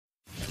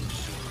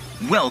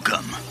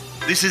Welcome.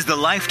 This is the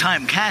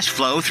Lifetime Cash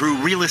Flow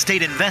Through Real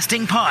Estate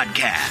Investing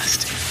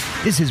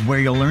podcast. This is where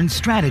you'll learn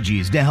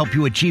strategies to help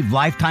you achieve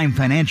lifetime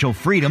financial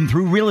freedom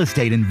through real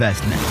estate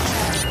investment.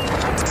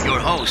 Your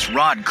host,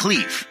 Rod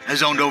Cleef,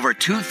 has owned over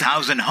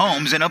 2,000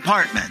 homes and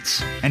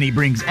apartments, and he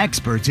brings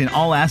experts in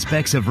all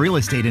aspects of real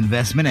estate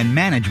investment and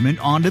management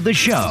onto the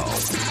show.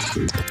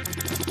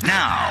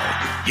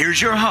 Now,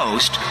 here's your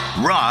host,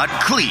 Rod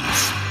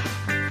Cleef.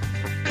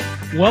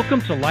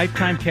 Welcome to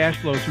Lifetime Cash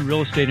Flow Through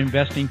Real Estate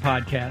Investing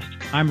podcast.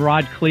 I'm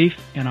Rod Cleef,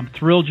 and I'm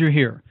thrilled you're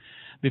here.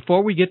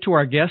 Before we get to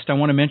our guest, I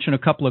want to mention a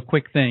couple of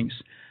quick things.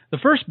 The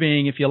first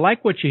being, if you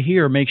like what you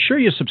hear, make sure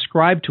you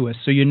subscribe to us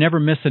so you never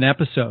miss an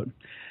episode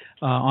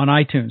on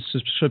iTunes.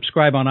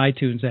 Subscribe on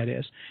iTunes, that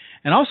is.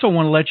 And also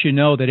want to let you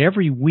know that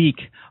every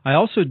week I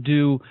also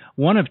do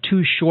one of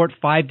two short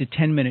 5 to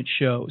 10 minute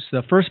shows.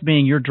 The first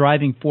being Your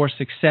Driving Force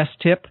Success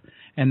Tip,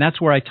 and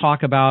that's where I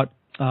talk about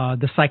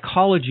the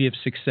psychology of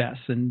success,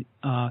 and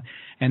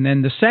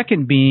then the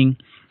second being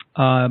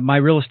my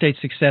real estate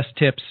success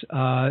tips,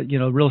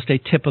 real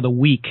estate tip of the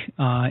week,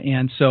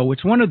 and so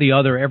it's one or the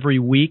other every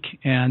week,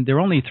 and they're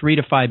only 3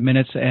 to 5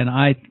 minutes, and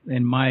I,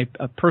 in my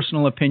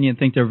personal opinion,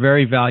 think they're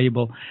very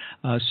valuable.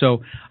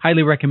 So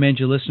highly recommend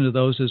you listen to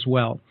those as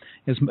well.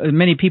 As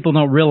many people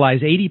don't realize,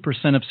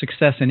 80% of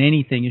success in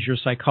anything is your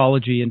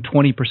psychology, and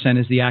 20%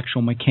 is the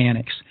actual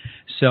mechanics.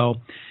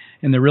 So.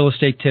 And the real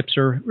estate tips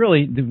are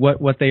really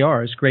what they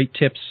are, is great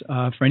tips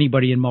for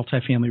anybody in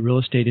multifamily real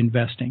estate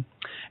investing.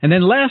 And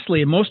then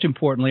lastly, and most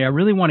importantly, I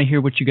really want to hear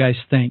what you guys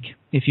think.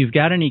 If you've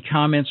got any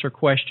comments or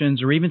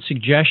questions or even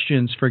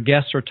suggestions for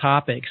guests or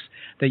topics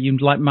that you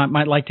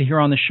might like to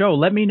hear on the show,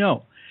 let me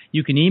know.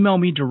 You can email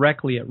me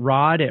directly at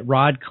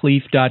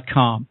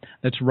rod@rodcleef.com.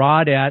 That's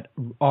rod at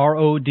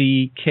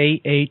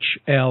RODKHLEIF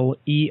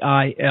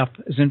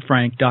as in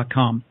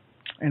Frank.com.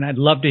 And I'd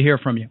love to hear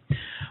from you.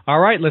 All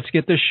right, let's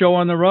get this show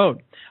on the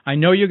road. I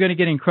know you're going to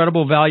get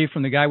incredible value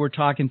from the guy we're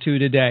talking to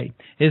today.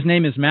 His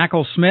name is Mack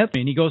Smith,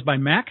 and he goes by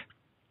Mack.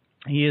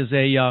 He is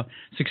a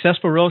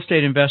successful real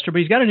estate investor,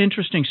 but he's got an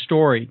interesting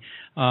story.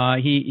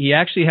 He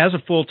actually has a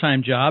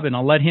full-time job, and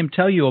I'll let him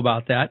tell you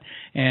about that.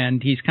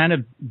 And he's kind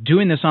of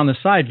doing this on the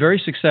side very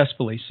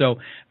successfully. So,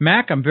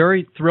 Mack, I'm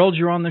very thrilled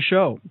you're on the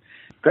show.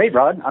 Great,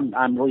 Rod.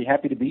 I'm really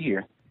happy to be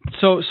here.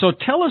 So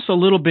tell us a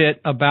little bit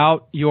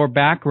about your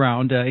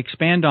background.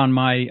 Expand on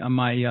my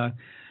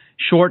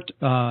short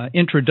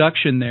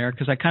introduction there,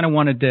 because I kind of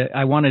wanted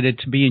it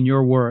to be in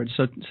your words.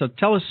 So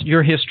tell us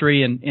your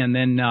history and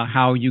then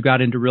how you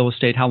got into real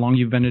estate, how long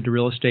you've been into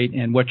real estate,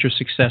 and what your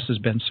success has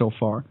been so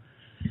far.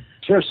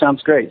 Sure,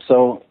 sounds great.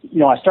 So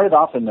I started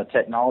off in the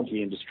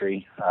technology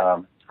industry.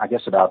 I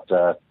guess about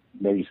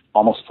maybe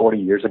almost 40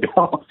 years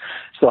ago.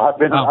 So I've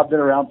been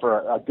around for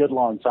a good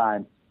long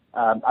time.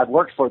 I've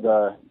worked for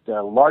the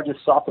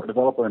largest software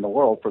developer in the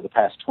world for the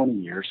past 20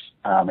 years,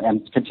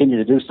 and continue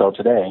to do so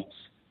today.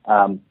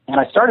 And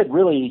I started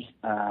really,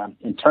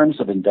 in terms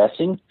of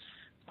investing,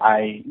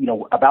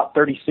 about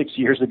 36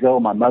 years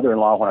ago, my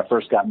mother-in-law, when I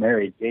first got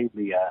married, gave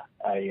me a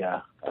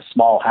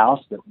small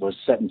house that was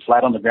sitting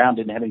flat on the ground,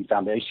 didn't have any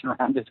foundation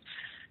around it.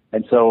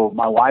 And so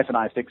my wife and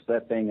I fixed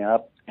that thing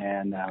up,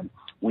 and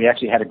we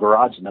actually had a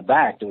garage in the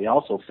back that we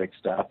also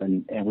fixed up,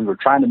 and we were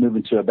trying to move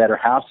into a better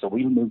house, so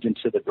we moved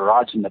into the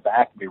garage in the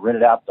back. We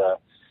rented out the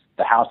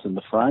house in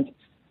the front,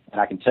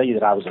 and I can tell you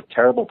that I was a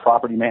terrible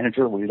property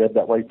manager. We lived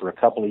that way for a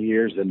couple of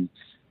years, and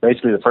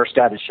basically the first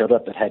guy that showed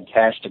up that had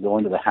cash to go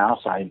into the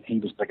house, he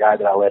was the guy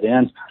that I let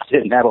in. I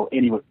didn't have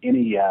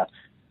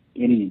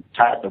any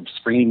type of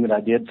screening that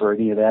I did for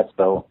any of that,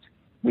 so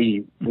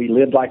we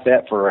lived like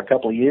that for a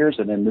couple of years,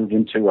 and then moved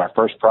into our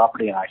first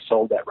property, and I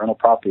sold that rental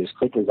property as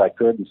quickly as I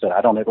could and said,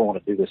 I don't ever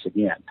want to do this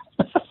again.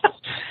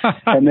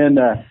 And then,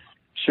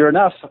 sure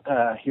enough,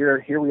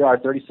 here we are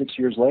 36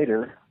 years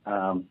later,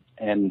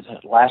 and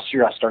last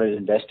year I started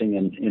investing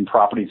in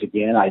properties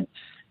again.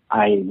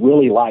 I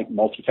really like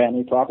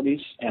multifamily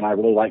properties, and I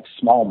really like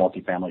small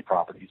multifamily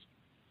properties.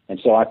 And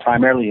so I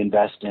primarily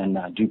invest in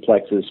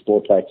duplexes,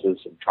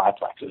 fourplexes, and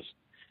triplexes.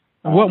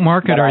 What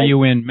market are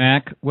you in,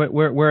 Mack?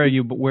 Where are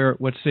you?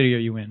 What city are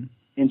you in?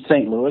 In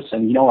St. Louis,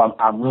 and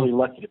I'm really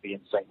lucky to be in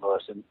St.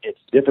 Louis, and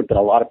it's different than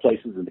a lot of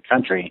places in the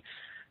country.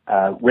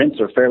 Rents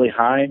are fairly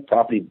high,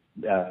 property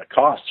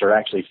costs are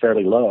actually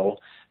fairly low,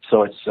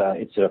 so it's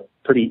a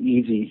pretty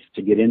easy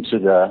to get into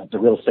the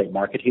real estate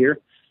market here,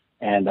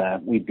 and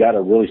we've got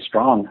a really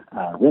strong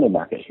rental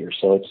market here,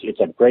 so it's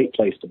a great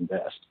place to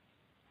invest.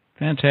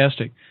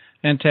 Fantastic.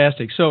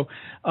 So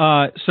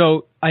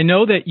I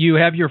know that you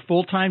have your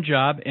full-time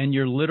job and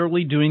you're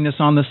literally doing this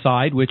on the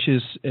side, which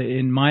is,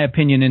 in my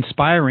opinion,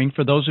 inspiring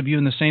for those of you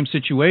in the same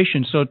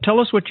situation. So tell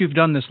us what you've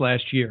done this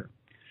last year.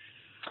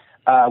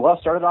 Well,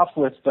 I started off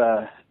with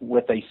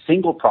a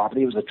single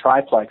property. It was a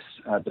triplex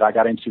that I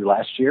got into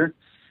last year,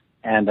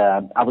 and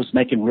I was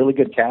making really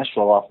good cash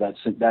flow off that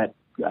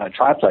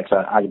triplex.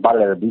 I bought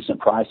it at a decent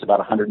price, about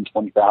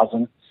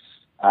 $120,000.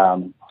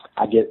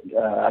 I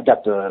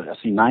got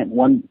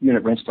one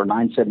unit rents for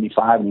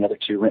 $975 and the other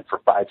two rent for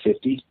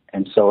 $550.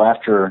 And so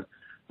after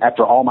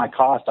after all my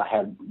costs, I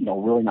had,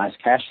 really nice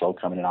cash flow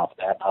coming in off of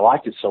that. I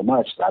liked it so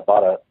much that I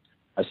bought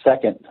a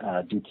second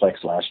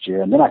duplex last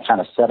year, and then I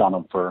kind of sat on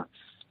them for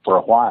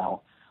a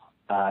while.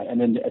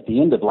 And then at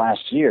the end of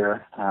last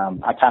year,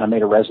 I kind of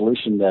made a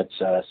resolution that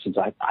since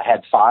I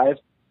had 5,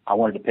 I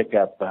wanted to pick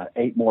up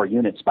 8 more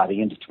units by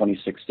the end of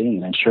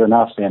 2016. And sure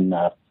enough, in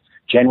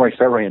January,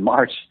 February, and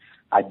March,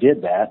 I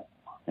did that.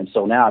 And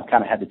so now I've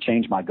kind of had to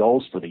change my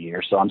goals for the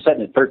year. So I'm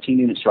sitting at 13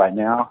 units right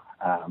now.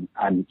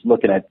 I'm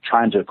looking at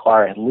trying to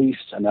acquire at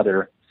least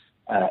another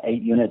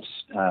 8 units,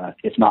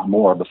 if not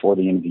more, before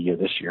the end of the year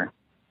this year.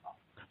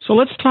 So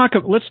let's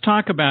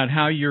talk about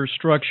how you're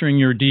structuring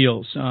your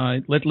deals.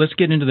 Let's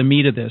get into the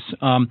meat of this.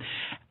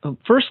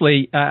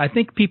 Firstly, I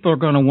think people are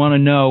going to want to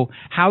know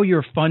how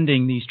you're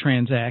funding these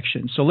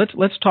transactions. So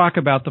let's talk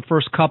about the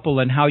first couple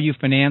and how you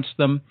financed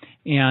them,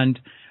 and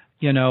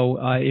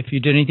if you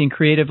did anything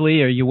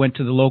creatively, or you went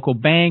to the local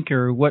bank,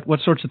 or what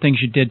sorts of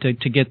things you did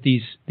to get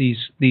these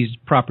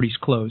properties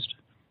closed.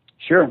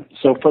 Sure.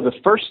 So for the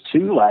first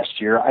 2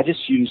 last year, I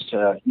just used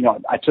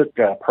I took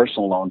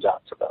personal loans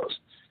out for those.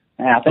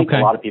 And I think a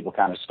lot of people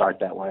kind of start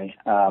that way.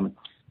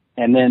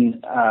 And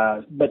then,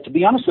 but to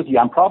be honest with you,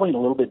 I'm probably in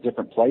a little bit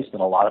different place than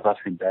a lot of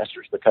other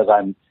investors, because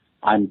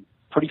I'm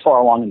pretty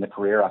far along in the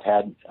career. I've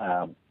had,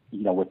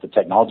 with the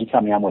technology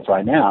company I'm with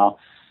right now,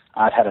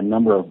 I've had a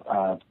number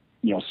of,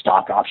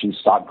 stock options,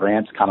 stock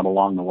grants kind of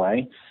along the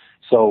way.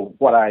 So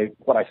what I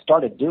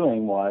started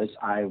doing was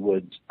I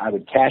would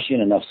cash in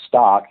enough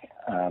stock,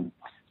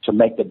 to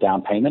make the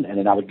down payment, and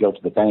then I would go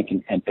to the bank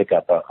and pick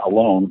up a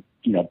loan,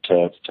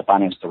 to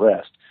finance the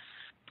rest.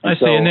 I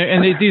see.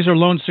 And these are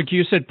loans.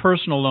 You said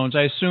personal loans.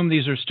 I assume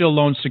these are still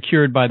loans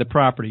secured by the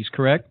properties,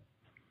 correct?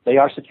 They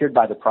are secured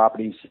by the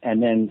properties.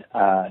 And then,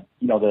 I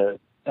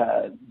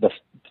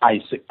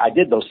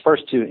did those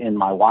first 2 in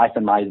my wife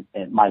and my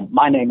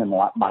name and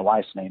my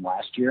wife's name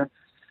last year.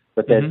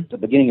 But then at the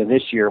beginning of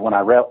this year, when I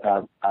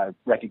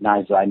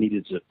recognized that I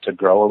needed to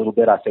grow a little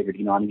bit, I figured,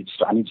 I need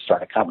to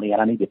start a company,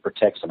 and I need to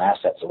protect some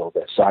assets a little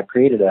bit. So I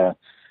created an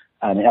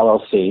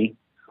LLC.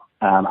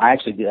 I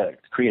actually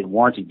created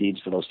warranty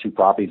deeds for those 2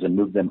 properties and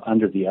moved them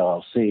under the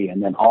LLC.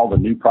 And then all the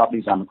new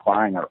properties I'm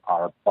acquiring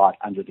are bought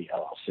under the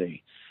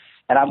LLC.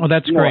 And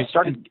that's great.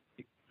 Started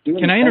doing.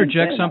 Can I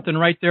interject something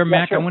right there,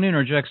 Mack? Sure. I want to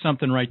interject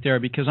something right there,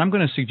 because I'm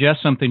going to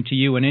suggest something to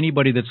you and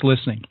anybody that's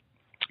listening.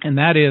 And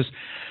that is,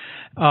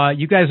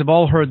 you guys have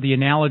all heard the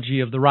analogy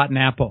of the rotten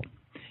apple.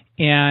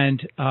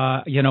 And,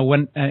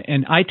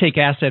 and I take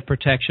asset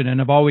protection,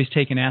 and I've always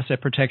taken asset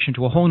protection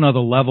to a whole nother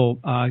level,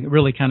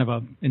 really kind of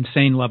a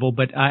insane level,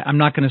 but I'm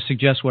not going to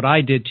suggest what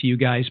I did to you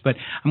guys, but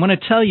I'm going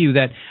to tell you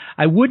that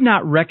I would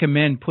not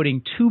recommend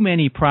putting too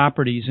many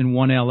properties in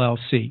one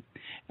LLC.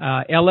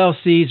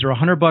 LLCs are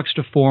 $100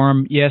 to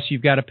form. Yes,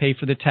 you've got to pay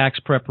for the tax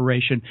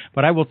preparation,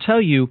 but I will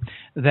tell you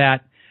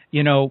that,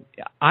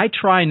 I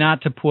try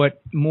not to put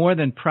more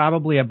than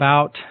probably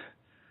about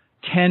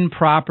 10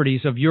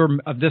 properties of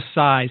this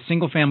size,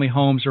 single-family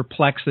homes or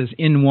plexes,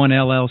 in one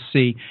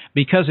LLC,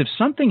 because if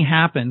something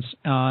happens,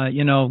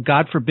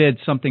 God forbid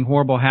something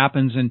horrible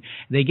happens and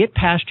they get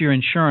past your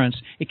insurance,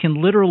 it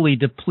can literally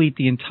deplete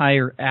the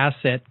entire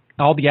asset,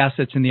 all the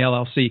assets in the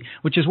LLC,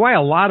 which is why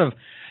a lot of,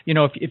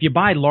 if you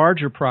buy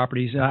larger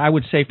properties, I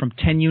would say from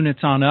 10 units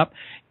on up,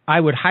 I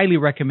would highly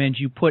recommend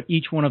you put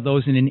each one of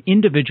those in an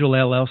individual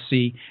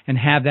LLC and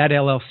have that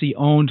LLC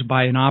owned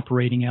by an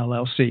operating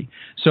LLC.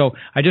 So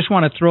I just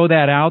want to throw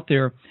that out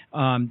there,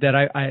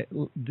 that I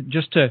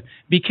just to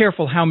be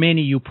careful how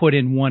many you put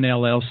in one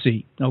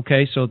LLC.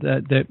 Okay, so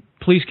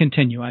please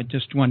continue. I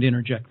just wanted to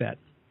interject that.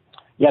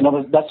 Yeah,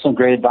 no, that's some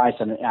great advice,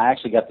 and I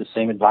actually got the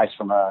same advice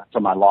from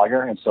my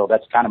lawyer, and so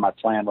that's kind of my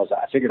plan. Was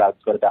I figured I'd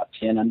put about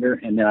 10 under,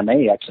 and then I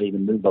may actually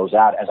even move those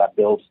out as I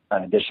build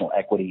an additional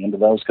equity into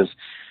those, because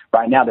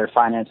right now they're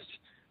financed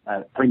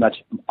pretty much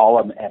all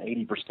of them at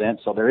 80%,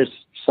 so there is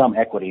some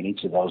equity in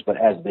each of those. But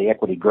as the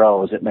equity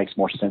grows, it makes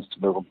more sense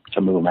to move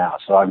them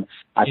out. So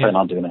I plan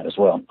on doing that as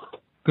well.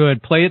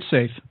 Good. Play it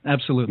safe.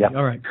 Absolutely. Yep.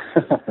 All right.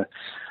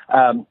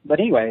 But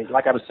anyway,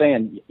 like I was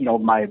saying,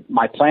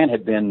 my plan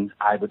had been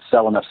I would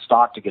sell enough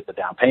stock to get the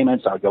down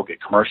payments. I would go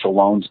get commercial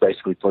loans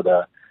basically for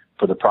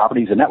the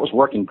properties, and that was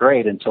working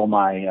great until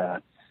my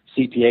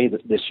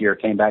CPA this year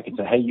came back and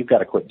said, "Hey, you've got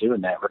to quit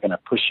doing that. We're going to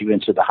push you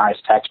into the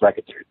highest tax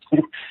bracket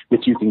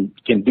that you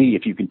can be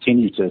if you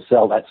continue to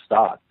sell that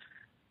stock."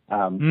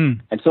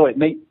 And so it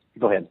made.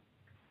 Go ahead.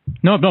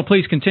 No,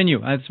 please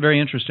continue. That's very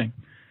interesting.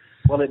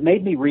 Well, it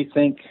made me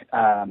rethink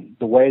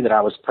the way that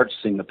I was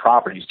purchasing the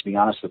properties. To be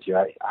honest with you,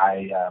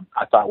 I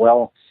thought,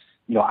 well,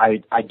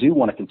 I do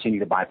want to continue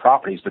to buy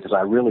properties because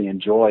I really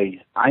enjoy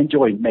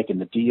making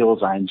the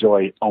deals. I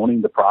enjoy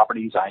owning the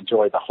properties. I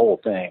enjoy the whole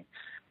thing.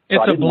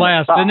 It's a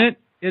blast, isn't it?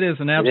 It is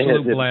an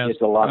absolute blast.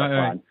 It's a lot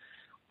of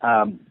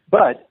fun.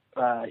 But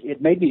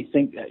it made me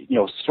think,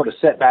 sort of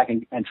sit back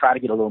and try to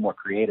get a little more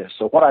creative.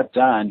 So what I've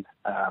done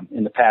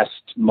in the past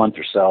month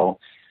or so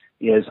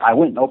is I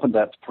went and opened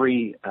up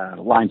 3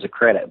 lines of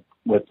credit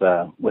with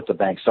the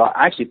bank. So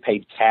I actually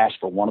paid cash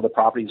for one of the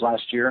properties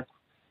last year.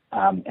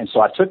 And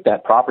so I took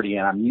that property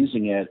and I'm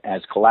using it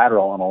as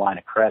collateral on a line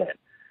of credit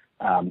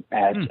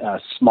at a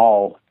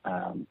small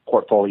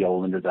portfolio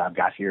lender that I've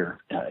got here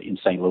in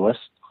St. Louis.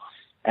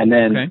 And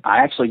then I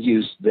actually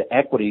used the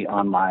equity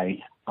in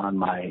my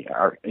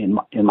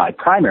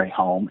primary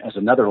home as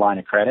another line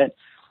of credit.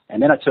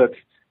 And then I took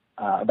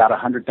about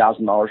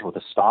 $100,000 worth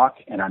of stock,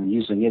 and I'm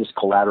using it as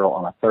collateral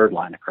on a third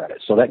line of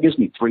credit. So that gives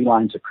me 3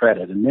 lines of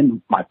credit. And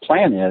then my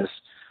plan is,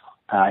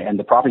 and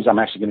the properties I'm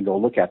actually going to go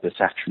look at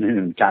this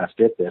afternoon kind of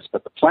fit this,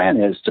 but the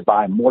plan is to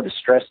buy more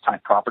distressed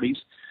type properties,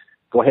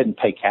 go ahead and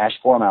pay cash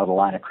for them out of the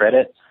line of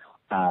credit,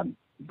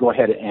 go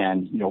ahead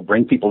and,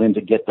 bring people in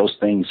to get those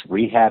things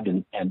rehabbed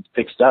and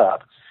fixed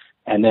up.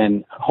 And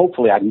then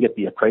hopefully I can get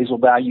the appraisal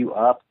value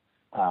up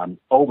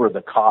over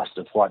the cost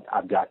of what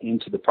I've got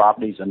into the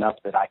properties enough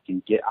that I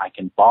can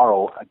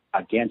borrow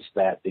against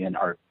that then,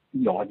 or,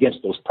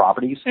 against those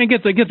properties. And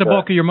get the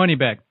bulk of your money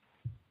back.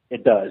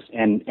 It does.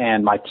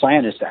 And my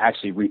plan is to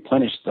actually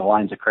replenish the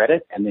lines of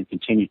credit and then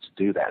continue to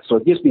do that. So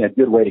it gives me a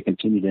good way to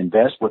continue to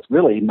invest with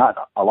really not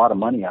a lot of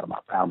money out of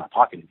my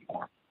pocket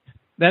anymore.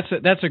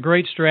 That's a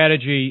great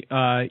strategy,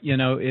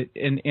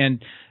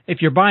 and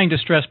if you're buying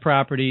distressed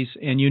properties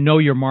and you know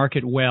your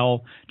market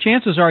well,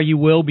 chances are you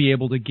will be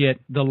able to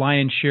get the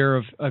lion's share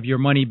of your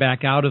money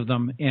back out of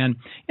them. And,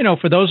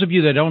 for those of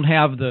you that don't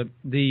have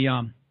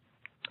the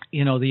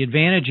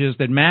advantages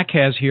that Mack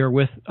has here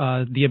with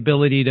the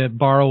ability to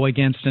borrow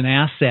against an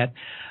asset,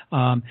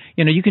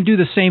 you can do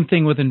the same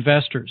thing with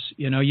investors.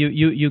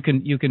 You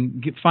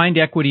can find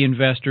equity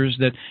investors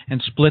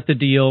and split the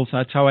deals.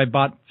 That's how I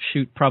bought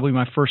probably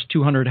my first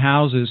 200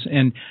 houses,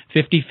 and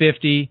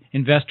 50-50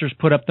 investors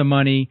put up the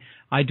money.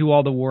 I do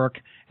all the work,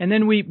 and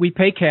then we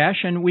pay cash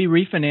and we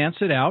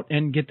refinance it out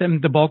and get them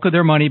the bulk of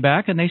their money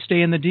back, and they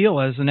stay in the deal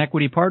as an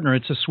equity partner.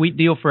 It's a sweet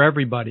deal for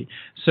everybody.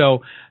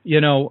 So,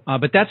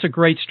 but that's a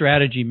great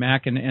strategy,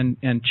 Mack,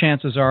 and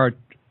chances are,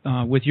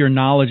 with your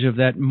knowledge of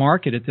that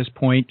market at this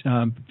point,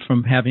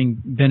 from having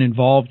been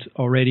involved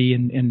already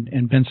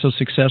and been so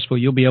successful,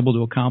 you'll be able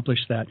to accomplish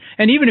that.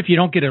 And even if you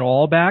don't get it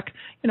all back,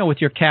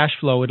 with your cash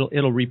flow,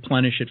 it'll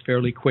replenish it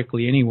fairly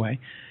quickly anyway.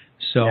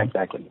 So yeah,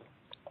 exactly.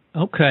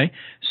 Okay.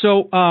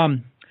 So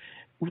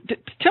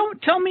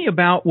tell me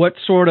about what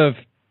sort of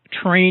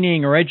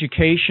training or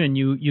education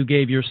you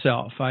gave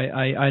yourself.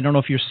 I don't know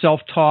if you're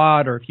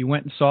self-taught or if you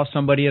went and saw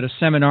somebody at a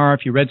seminar,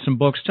 if you read some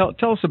books.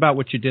 Tell us about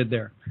what you did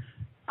there.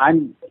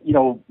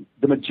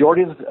 The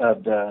majority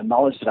of the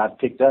knowledge that I've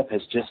picked up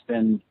has just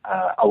been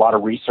a lot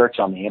of research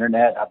on the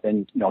internet. I've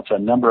been, to a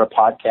number of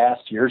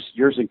podcasts,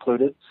 yours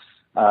included.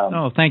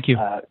 Thank you.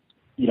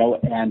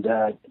 And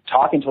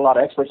talking to a lot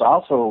of experts. I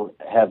also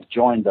have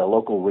joined the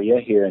local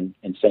RIA here in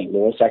St.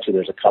 Louis. Actually,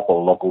 there's a couple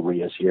of local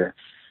RIAs here.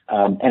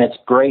 And it's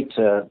great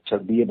to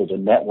be able to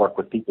network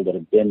with people that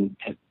have been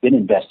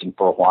investing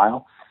for a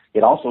while.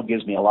 It also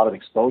gives me a lot of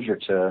exposure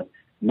to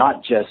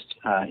not just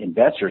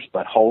investors,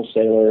 but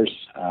wholesalers,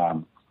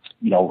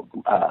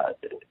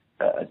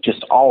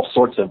 just all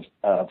sorts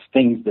of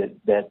things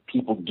that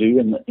people do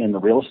in the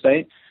real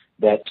estate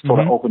that sort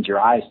of opens your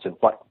eyes to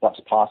what's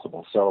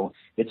possible. So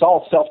it's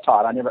all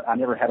self-taught. I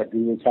never had a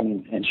guru come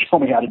in and show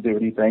me how to do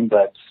anything,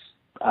 but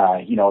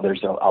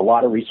there's a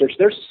lot of research.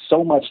 There's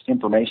so much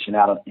information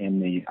out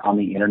on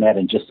the internet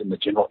and just in the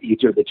general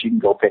ether that you can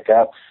go pick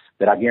up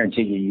that I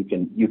guarantee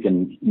you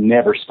can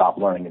never stop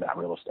learning about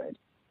real estate.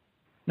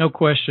 No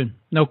question.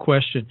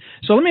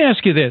 So let me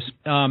ask you this.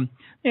 Let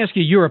me ask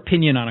you your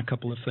opinion on a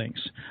couple of things.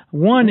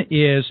 One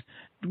is,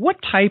 what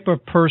type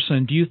of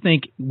person do you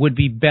think would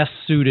be best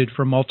suited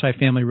for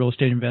multifamily real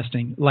estate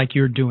investing like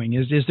you're doing?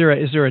 Is there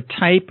a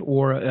type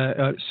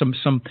or some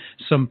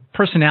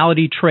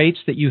personality traits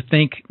that you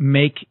think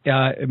make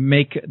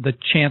the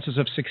chances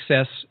of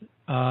success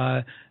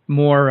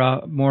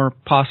more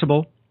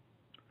possible?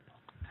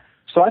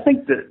 So I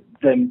think that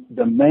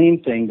the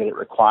main thing that it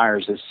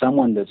requires is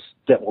someone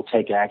that will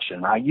take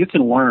action, right? You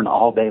can learn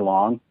all day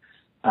long,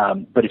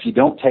 but if you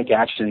don't take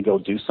action and go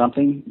do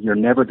something, you're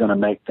never going to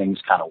make things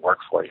kind of work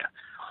for you.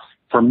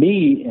 For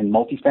me, in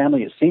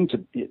multifamily, it seemed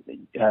to,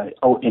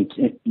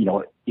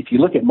 if you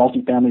look at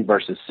multifamily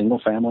versus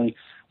single family,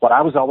 what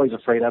I was always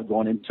afraid of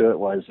going into it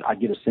was I'd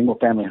get a single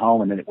family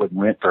home and then it would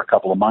rent for a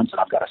couple of months, and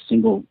I've got a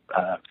single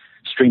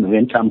stream of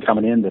income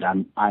coming in that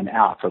I'm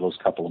out for those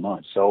couple of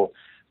months. So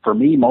for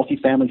me,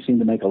 multifamily seemed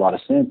to make a lot of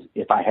sense.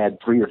 If I had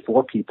 3 or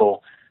 4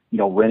 people,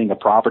 renting a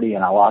property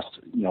and I lost,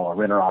 a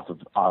renter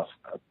off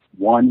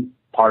one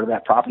part of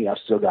that property, I've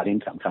still got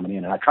income coming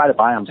in. And I try to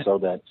buy them so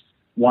that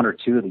 1 or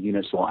 2 of the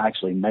units will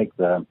actually make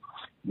the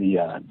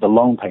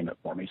loan payment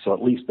for me. So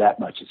at least that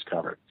much is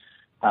covered.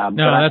 I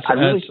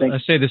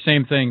say the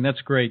same thing.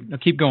 That's great. Now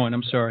keep going.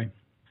 I'm sorry.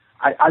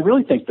 I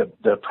really think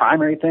the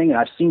primary thing, and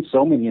I've seen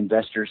so many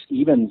investors,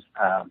 even,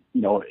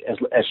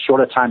 as short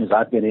a time as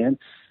I've been in,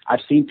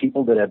 I've seen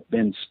people that have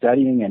been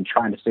studying and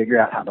trying to figure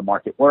out how the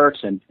market works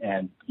and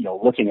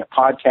looking at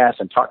podcasts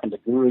and talking to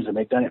gurus, and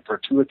they've done it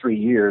for 2 or 3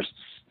 years,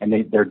 and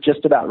they're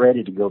just about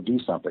ready to go do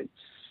something.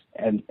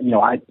 And,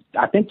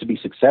 I think to be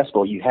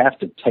successful, you have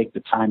to take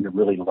the time to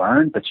really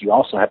learn, but you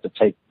also have to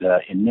take the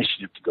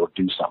initiative to go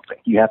do something.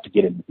 You have to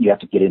get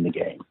in the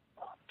game.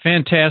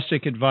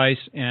 Fantastic advice,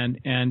 and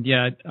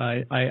yeah,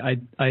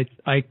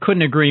 I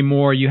couldn't agree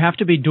more. You have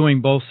to be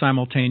doing both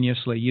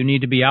simultaneously. You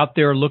need to be out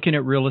there looking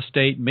at real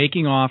estate,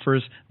 making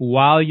offers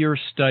while you're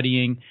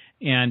studying,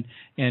 and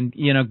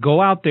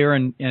go out there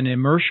and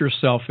immerse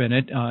yourself in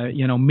it.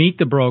 Meet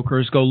the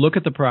brokers, go look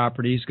at the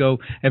properties, go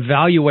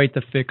evaluate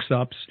the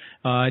fix-ups,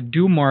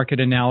 do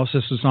market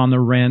analysis on the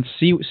rents,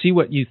 see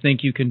what you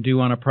think you can do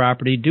on a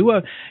property.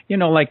 Do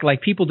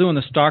like people do in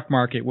the stock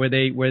market where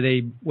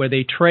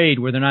they trade,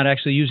 where they're not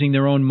actually using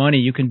their own money.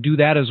 You can do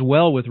that as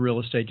well with real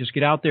estate. Just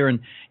get out there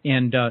and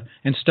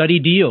study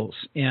deals.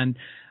 And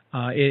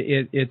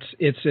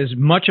it's as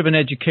much of an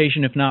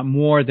education, if not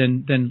more,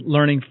 than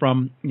learning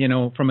from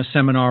a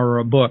seminar or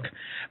a book.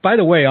 By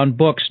the way, on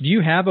books, do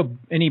you have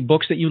any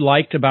books that you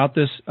liked about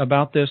this,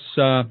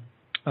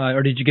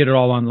 or did you get it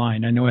all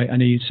online? I know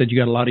you said you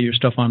got a lot of your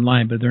stuff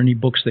online, but are there any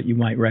books that you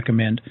might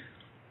recommend?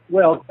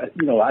 Well,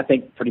 I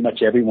think pretty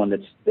much everyone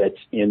that's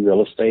in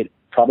real estate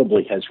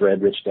probably has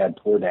read Rich Dad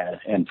Poor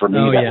Dad, and for me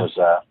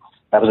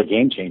that was a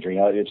game changer.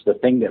 It's the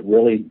thing that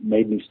really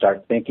made me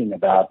start thinking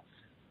about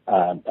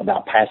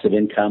passive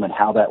income and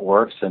how that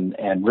works, and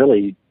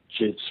really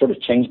sort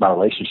of changed my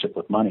relationship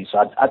with money. So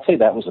I'd say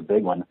that was a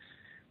big one.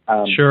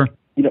 Sure.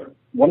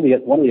 One of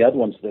the other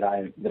ones that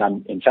I'm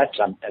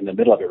in the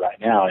middle of it right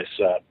now is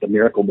The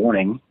Miracle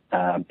Morning,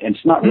 and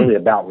it's not really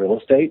about real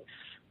estate,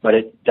 but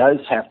it does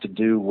have to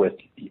do with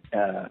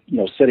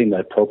setting the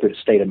appropriate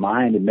state of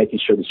mind and making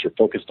sure that you're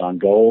focused on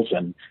goals,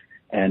 and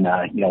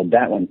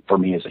that one for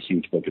me is a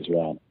huge book as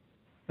well.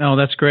 Oh,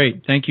 that's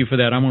great. Thank you for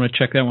that. I'm going to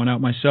check that one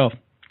out myself.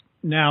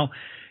 Now,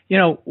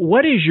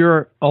 what is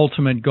your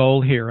ultimate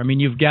goal here? I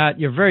mean,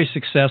 you're very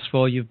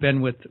successful. You've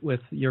been with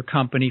your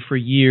company for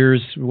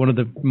years, one of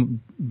the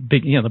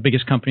the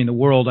biggest company in the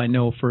world, I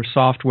know, for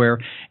software.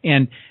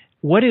 And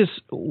why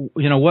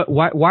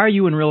are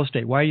you in real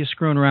estate? Why are you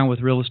screwing around with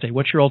real estate?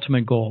 What's your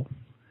ultimate goal?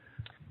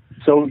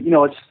 So,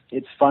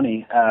 it's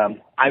funny.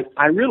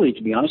 I really,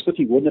 to be honest with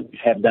you, wouldn't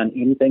have done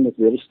anything with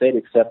real estate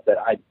except that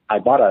I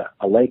bought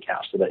a lake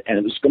house and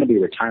it was going to be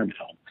a retirement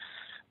home.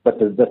 But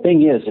the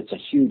thing is, it's a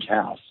huge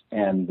house,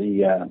 and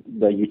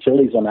the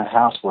utilities on that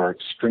house were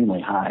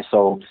extremely high.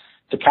 So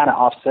to kind of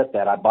offset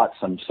that, I bought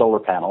some solar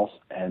panels,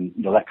 and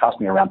that cost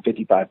me around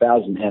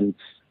 $55,000. And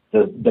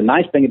the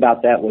nice thing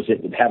about that was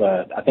it would have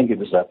I think it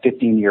was a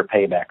 15-year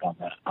payback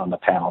on the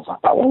panels. I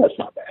thought, well, that's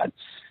not bad.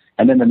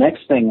 And then the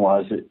next thing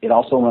was it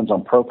also runs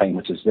on propane,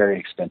 which is very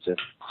expensive.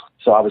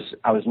 So I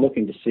was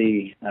looking to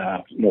see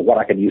what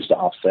I could use to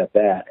offset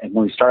that. And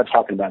when we started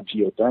talking about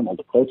geothermal,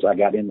 the quotes I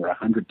got in were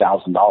 $100,000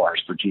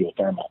 for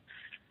geothermal.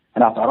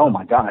 And I thought, oh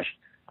my gosh,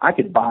 I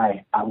could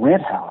buy a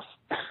rent house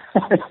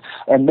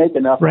and make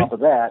enough off of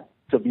that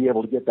to be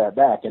able to get that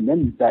back. And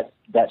then that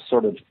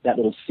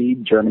little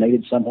seed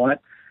germinated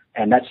somewhat,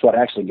 and that's what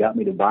actually got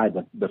me to buy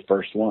the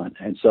first one.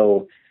 And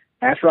so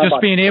after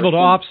just being able to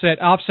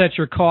offset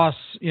your costs,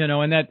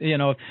 and that,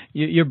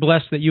 you're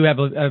blessed that you have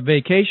a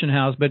vacation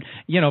house, but,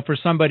 for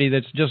somebody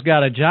that's just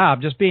got a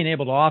job, just being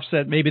able to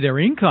offset maybe their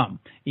income,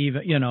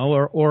 even,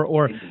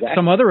 or exactly.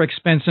 Some other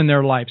expense in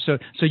their life. So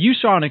you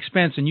saw an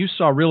expense, and you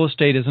saw real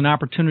estate as an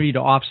opportunity to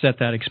offset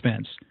that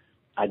expense.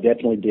 I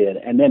definitely did.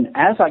 And then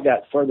as I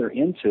got further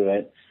into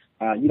it,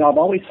 I've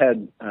always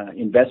had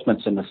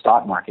investments in the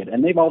stock market,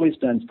 and they've always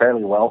done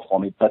fairly well for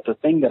me. But the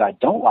thing that I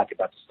don't like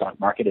about the stock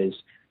market is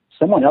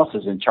someone else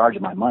is in charge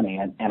of my money,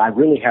 and I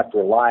really have to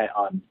rely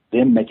on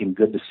them making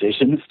good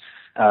decisions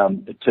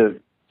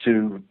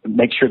to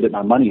make sure that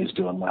my money is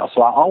doing well.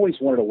 So I always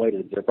wanted a way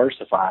to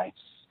diversify.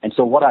 And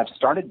so what I've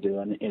started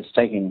doing is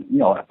taking,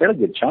 a fairly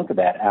good chunk of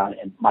that out,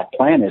 and my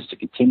plan is to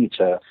continue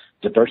to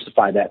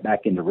diversify that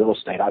back into real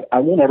estate. I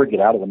won't ever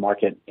get out of the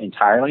market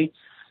entirely,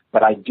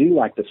 but I do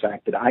like the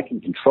fact that I can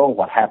control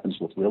what happens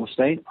with real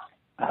estate,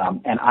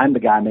 and I'm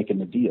the guy making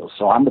the deals.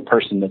 So I'm the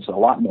person that's a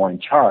lot more in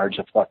charge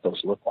of what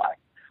those look like.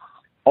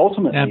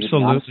 Ultimately, absolutely. To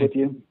be honest with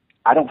you,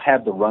 I don't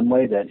have the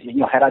runway that,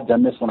 had I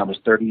done this when I was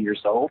 30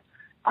 years old,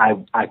 I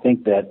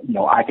think that,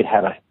 I could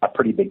have a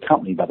pretty big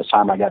company by the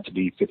time I got to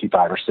be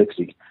 55 or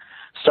 60.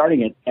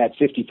 Starting at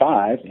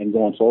 55 and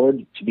going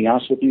forward, to be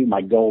honest with you,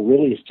 my goal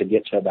really is to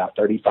get to about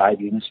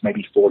 35 units,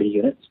 maybe 40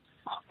 units.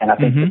 And I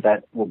think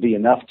that will be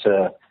enough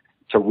to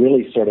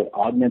really sort of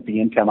augment the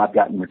income I've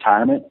got in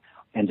retirement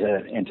and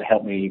to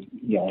help me,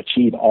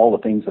 achieve all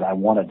the things that I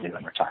want to do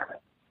in retirement.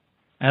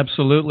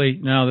 Absolutely.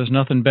 No, there's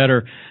nothing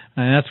better.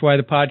 And that's why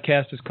the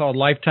podcast is called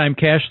Lifetime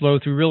Cash Flow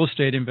Through Real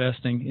Estate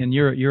Investing. And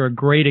you're a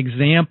great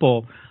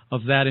example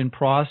of that in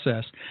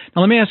process.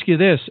 Now, let me ask you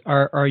this.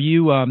 Are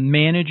you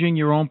managing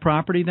your own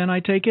property then, I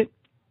take it?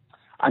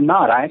 I'm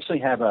not. I actually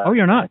have a... Oh,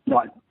 you're not?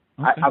 No,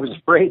 I was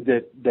afraid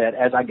that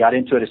as I got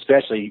into it,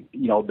 especially,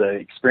 the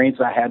experience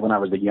I had when I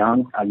was a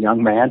young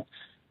man,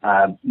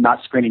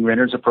 not screening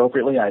renters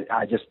appropriately,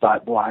 I just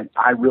thought, well,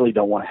 I really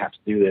don't want to have to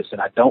do this, and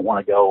I don't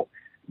want to go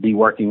be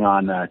working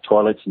on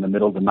toilets in the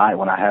middle of the night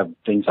when I have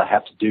things I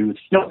have to do,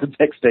 the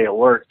next day at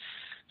work.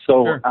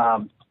 So Sure.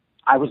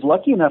 I was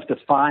lucky enough to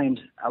find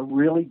a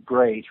really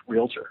great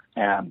realtor.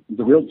 And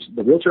the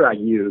realtor I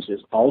use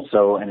is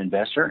also an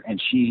investor, and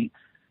she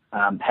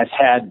has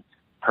had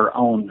her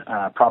own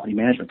property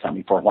management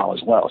company for a while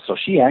as well. So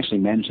she actually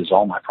manages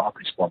all my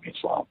properties for me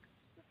as well.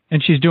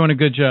 And she's doing a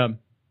good job.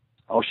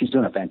 Oh, she's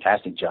doing a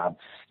fantastic job.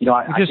 You know,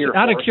 I Just hear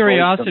out of horror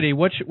curiosity,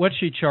 stories what's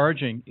she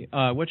charging?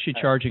 What's she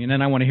charging? And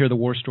then I want to hear the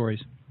war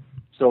stories.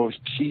 So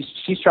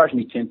she's charging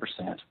me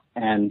 10%.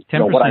 And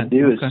 10%, what I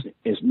do okay.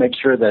 is make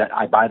sure that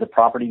I buy the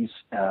properties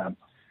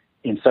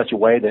in such a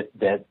way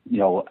that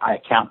I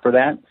account for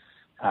that.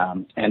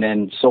 And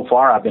then so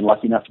far I've been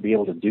lucky enough to be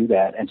able to do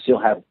that and still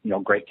have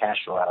great cash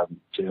flow out of them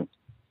too.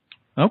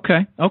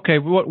 Okay.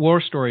 What war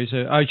stories?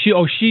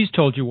 She's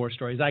told you war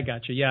stories. I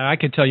got you. Yeah, I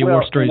could tell you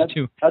war stories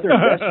too. Other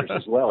investors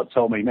as well have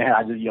told me, man,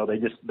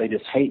 they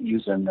just hate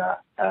using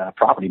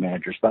property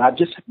managers. But I've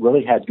just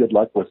really had good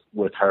luck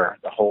with her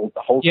the whole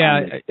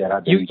time that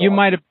I've been you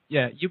might have.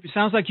 Yeah,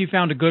 sounds like you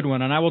found a good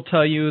one. And I will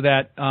tell you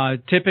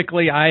that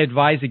typically I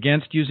advise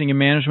against using a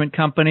management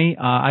company.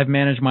 I've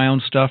managed my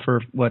own stuff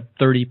for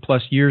 30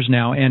 plus years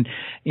now, and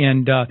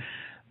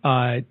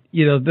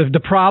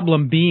the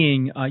problem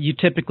being you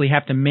typically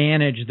have to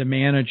manage the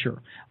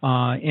manager,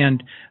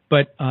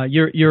 but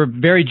you're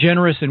very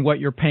generous in what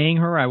you're paying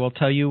her. I will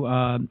tell you,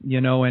 and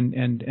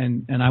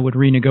I would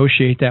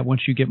renegotiate that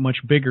once you get much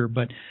bigger.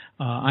 But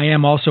I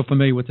am also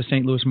familiar with the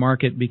St. Louis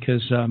market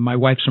because my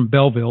wife's from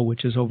Belleville,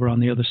 which is over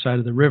on the other side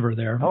of the river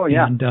there. Oh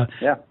yeah, and,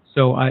 yeah.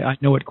 So I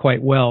know it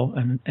quite well,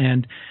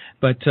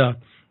 but.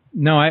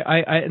 No,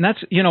 and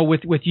that's,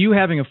 with you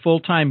having a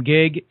full-time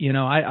gig,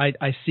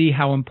 I see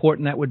how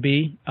important that would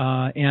be.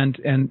 And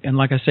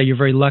like I say, you're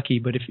very lucky,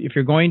 but if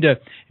you're going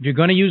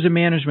to use a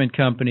management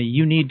company,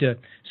 you need to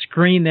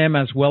screen them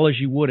as well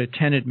as you would a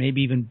tenant,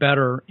 maybe even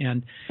better.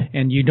 And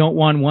you don't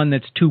want one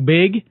that's too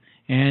big.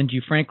 And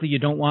you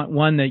don't want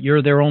one that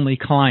you're their only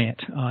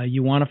client.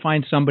 You want to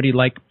find somebody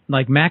like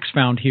Mack's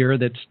found here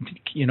that's,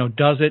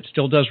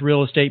 still does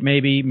real estate,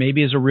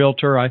 maybe as a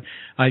realtor.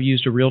 I've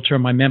used a realtor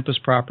on my Memphis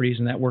properties,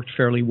 and that worked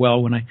fairly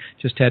well when I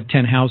just had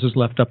 10 houses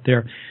left up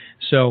there.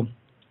 So,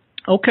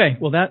 okay,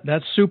 well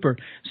that's super.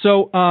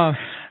 So,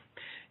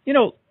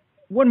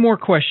 one more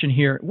question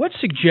here. What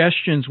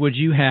suggestions would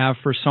you have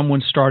for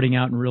someone starting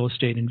out in real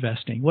estate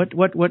investing? What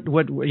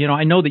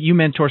I know that you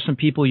mentor some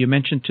people. You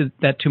mentioned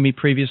that to me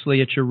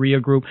previously at your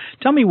RIA group.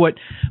 Tell me what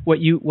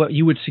you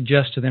would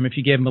suggest to them if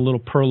you gave them a little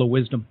pearl of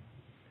wisdom.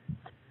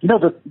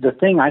 The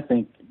thing I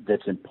think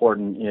that's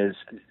important is,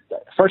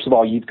 first of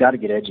all, you've got to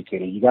get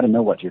educated. You got to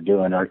know what you're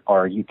doing,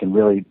 or you can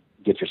really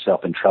get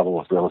yourself in trouble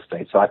with real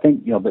estate. So I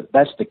think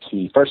that's the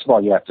key. First of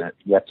all, you have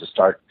to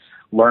start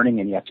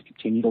learning, and you have to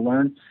continue to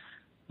learn.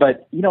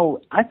 But,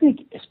 I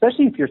think,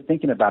 especially if you're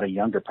thinking about a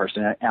younger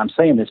person, and I'm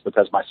saying this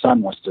because my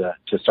son wants to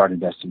start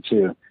investing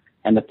too.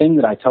 And the thing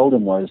that I told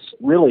him was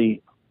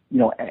really,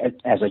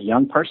 as a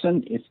young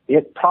person,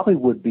 it probably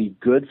would be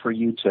good for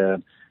you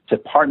to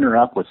partner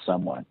up with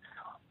someone.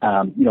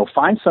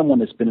 Find someone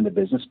that's been in the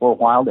business for a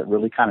while that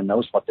really kind of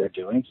knows what they're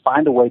doing.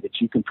 Find a way that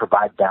you can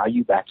provide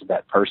value back to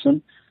that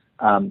person.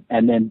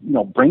 And then,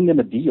 bring them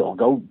a deal.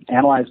 Go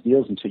analyze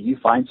deals until you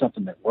find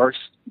something that works.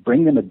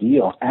 Bring them a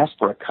deal. Ask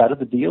for a cut of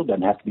the deal.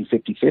 Doesn't have to be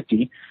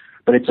 50-50,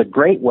 but it's a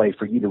great way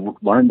for you to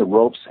learn the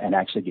ropes and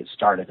actually get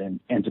started.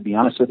 And to be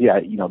honest with you,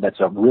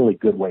 that's a really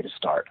good way to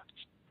start.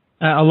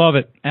 I love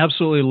it.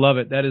 Absolutely love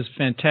it. That is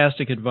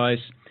fantastic advice.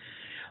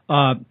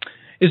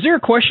 Is there a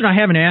question I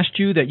haven't asked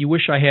you that you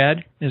wish I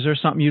had? Is there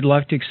something you'd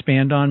like to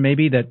expand on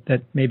maybe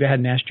that maybe I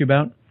hadn't asked you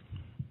about?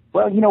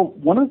 Well,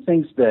 one of the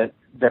things that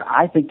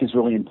I think is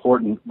really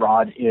important,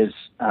 Rod, is,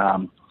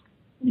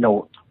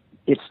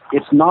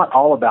 it's not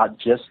all about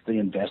just the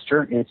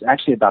investor. It's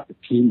actually about the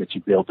team that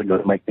you build to go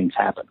to make things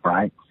happen,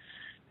 right?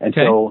 And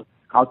okay. So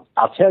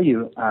I'll tell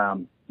you,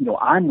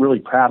 I'm really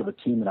proud of the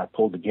team that I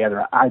pulled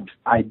together.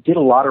 I did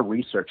a lot of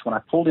research when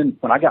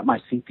I got my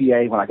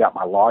CPA, when I got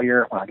my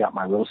lawyer, when I got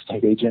my real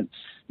estate agent,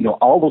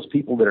 all those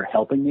people that are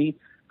helping me.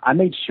 I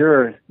made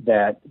sure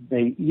that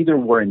they either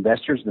were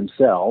investors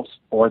themselves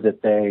or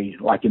that they,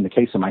 like in the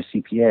case of my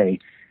CPA,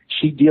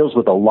 she deals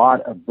with a lot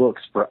of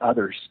books for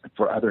other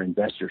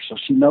investors. So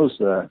she knows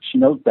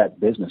that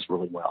business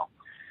really well.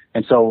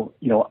 And so,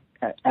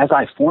 as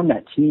I form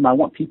that team, I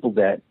want people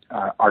that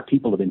are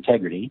people of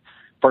integrity,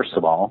 first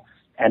of all,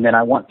 and then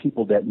I want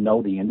people that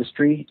know the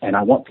industry, and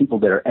I want people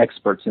that are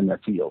experts in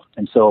their field.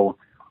 And so,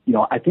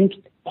 I think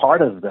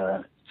part of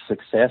the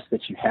success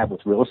that you have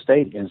with real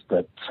estate is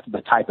the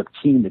type of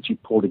team that you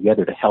pull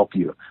together to help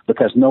you,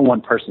 because no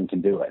one person can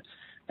do it.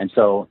 And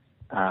so,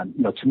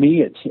 to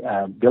me,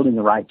 building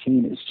the right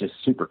team is just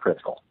super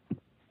critical.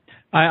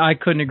 I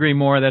couldn't agree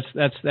more.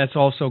 That's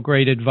also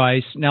great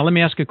advice. Now, let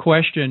me ask a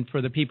question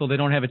for the people that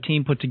don't have a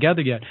team put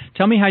together yet.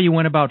 Tell me how you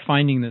went about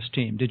finding this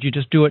team. Did you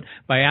just do it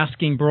by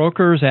asking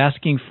brokers,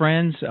 asking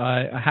friends?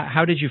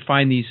 How did you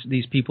find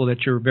these people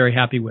that you're very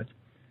happy with?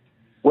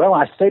 Well,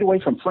 I stayed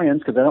away from friends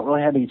because I don't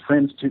really have any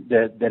friends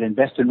that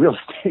invest in real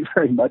estate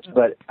very much.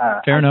 But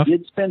fair enough.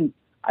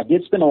 I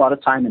did spend a lot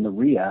of time in the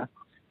RIA,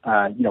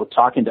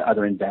 talking to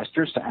other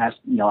investors to ask,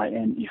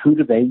 and who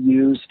do they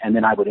use? And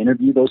then I would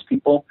interview those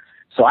people.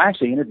 So I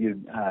actually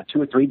interviewed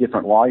 2 or 3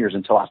 different lawyers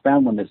until I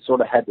found one that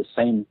sort of had the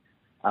same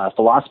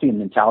philosophy and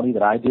mentality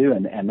that I do.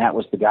 And that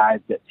was the guy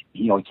that,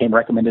 he came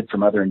recommended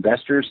from other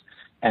investors.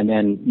 And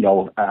then,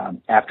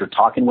 after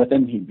talking with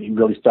him, he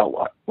really felt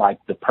like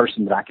the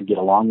person that I could get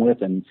along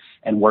with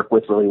and work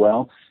with really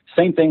well.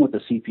 Same thing with the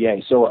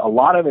CPA. So a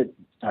lot of it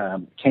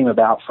came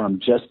about from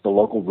just the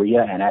local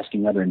RIA and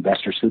asking other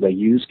investors who they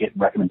use, getting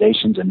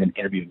recommendations, and then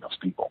interviewing those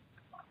people.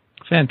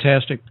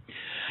 Fantastic.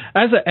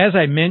 As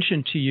I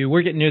mentioned to you,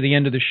 we're getting near the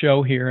end of the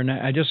show here, and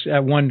I just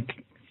have one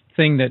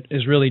thing that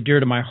is really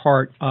dear to my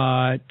heart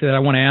that I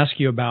want to ask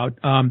you about.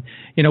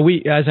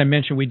 As I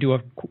mentioned,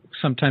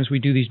 sometimes we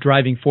do these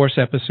driving force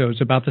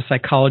episodes about the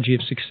psychology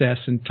of success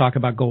and talk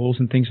about goals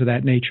and things of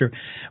that nature.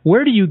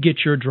 Where do you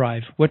get your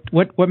drive?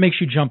 What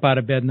makes you jump out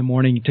of bed in the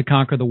morning to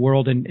conquer the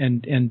world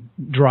and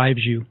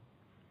drives you?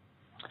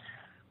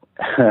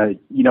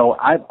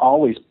 I've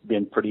always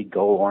been pretty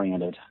goal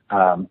oriented,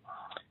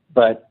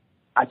 but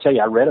I tell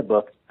you, I read a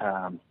book.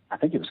 I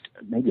think it was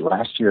maybe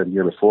last year or the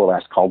year before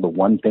last, called The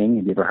One Thing.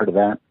 Have you ever heard of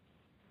that?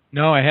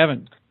 No, I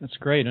haven't. That's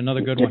great. Another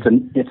good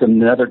one. It's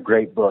another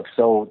great book.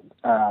 So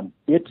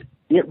it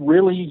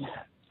really,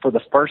 for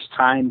the first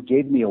time,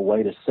 gave me a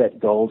way to set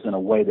goals in a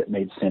way that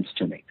made sense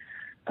to me.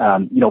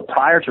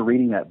 Prior to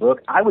reading that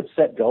book, I would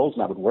set goals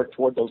and I would work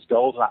toward those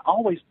goals. And I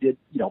always did,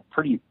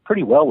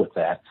 pretty well with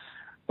that.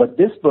 But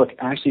this book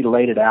actually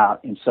laid it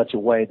out in such a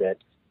way that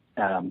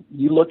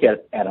you look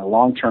at a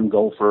long-term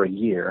goal for a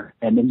year,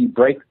 and then you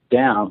break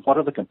down what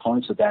are the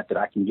components of that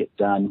I can get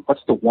done.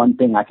 What's the one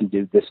thing I can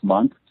do this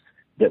month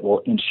that will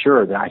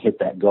ensure that I hit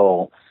that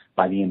goal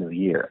by the end of the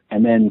year?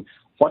 And then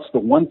what's the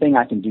one thing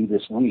I can do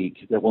this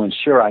week that will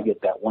ensure I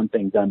get that one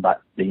thing done by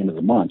the end of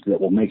the month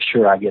that will make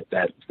sure I get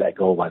that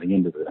goal by the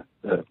end of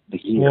the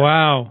year?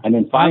 Wow. And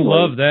then finally, I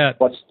love that.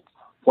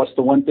 What's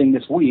the one thing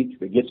this week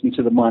that gets me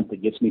to the month,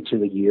 that gets me to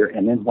the year?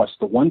 And then what's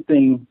the one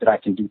thing that I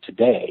can do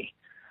today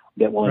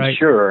that will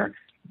ensure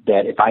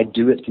that if I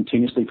do it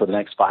continuously for the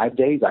next 5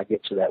 days, I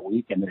get to that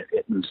week and then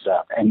it moves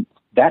up. And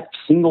that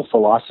single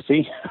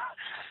philosophy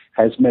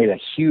has made a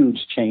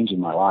huge change in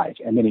my life.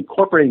 And then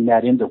incorporating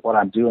that into what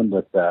I'm doing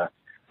with the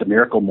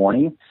Miracle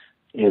Morning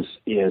is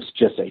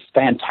just a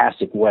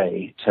fantastic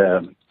way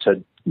to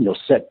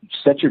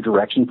set your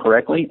direction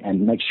correctly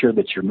and make sure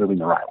that you're moving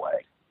the right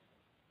way.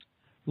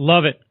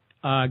 Love it.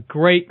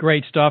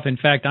 Great stuff. In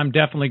fact, I'm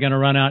definitely going to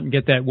run out and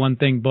get that One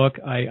Thing book.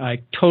 I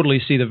totally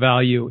see the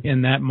value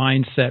in that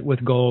mindset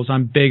with goals.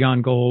 I'm big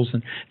on goals.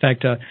 In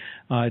fact,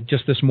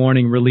 just this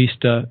morning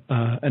released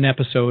an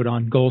episode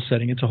on goal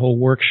setting. It's a whole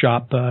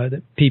workshop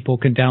that people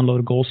can download,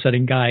 a goal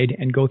setting guide,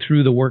 and go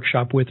through the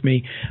workshop with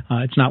me.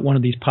 It's not one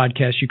of these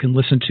podcasts you can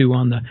listen to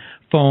on the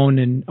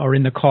phone or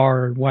in the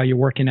car or while you're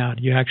working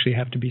out. You actually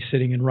have to be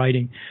sitting and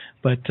writing.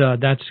 But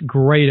that's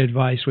great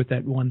advice with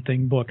that One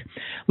Thing book.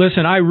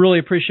 Listen, I really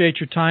appreciate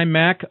your time,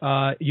 Mack.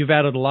 You've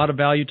added a lot of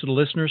value to the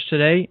listeners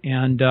today,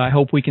 and I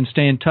hope we can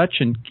stay in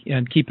touch and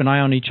keep an eye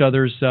on each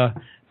other's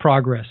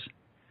progress.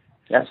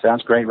 Yeah,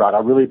 sounds great, Rod. I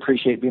really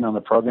appreciate being on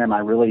the program. I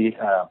really,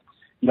 I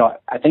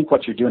think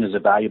what you're doing is a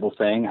valuable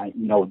thing.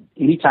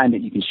 Anytime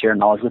that you can share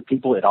knowledge with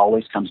people, it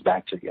always comes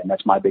back to you, and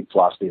that's my big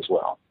philosophy as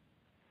well.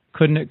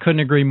 Couldn't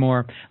agree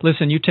more.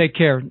 Listen, you take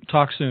care.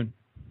 Talk soon.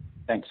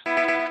 Thanks.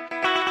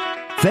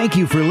 Thank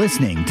you for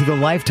listening to the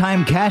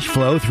Lifetime Cash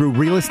Flow Through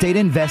Real Estate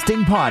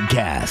Investing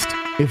podcast.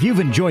 If you've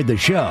enjoyed the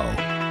show,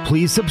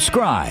 please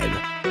subscribe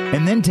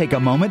and then take a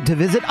moment to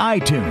visit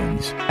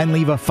iTunes and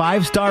leave a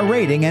 5-star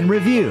rating and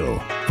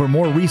review. For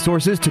more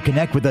resources to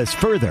connect with us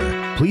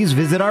further, please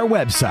visit our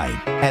website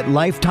at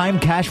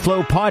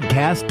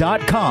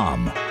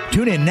lifetimecashflowpodcast.com.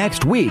 Tune in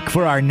next week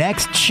for our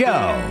next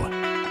show.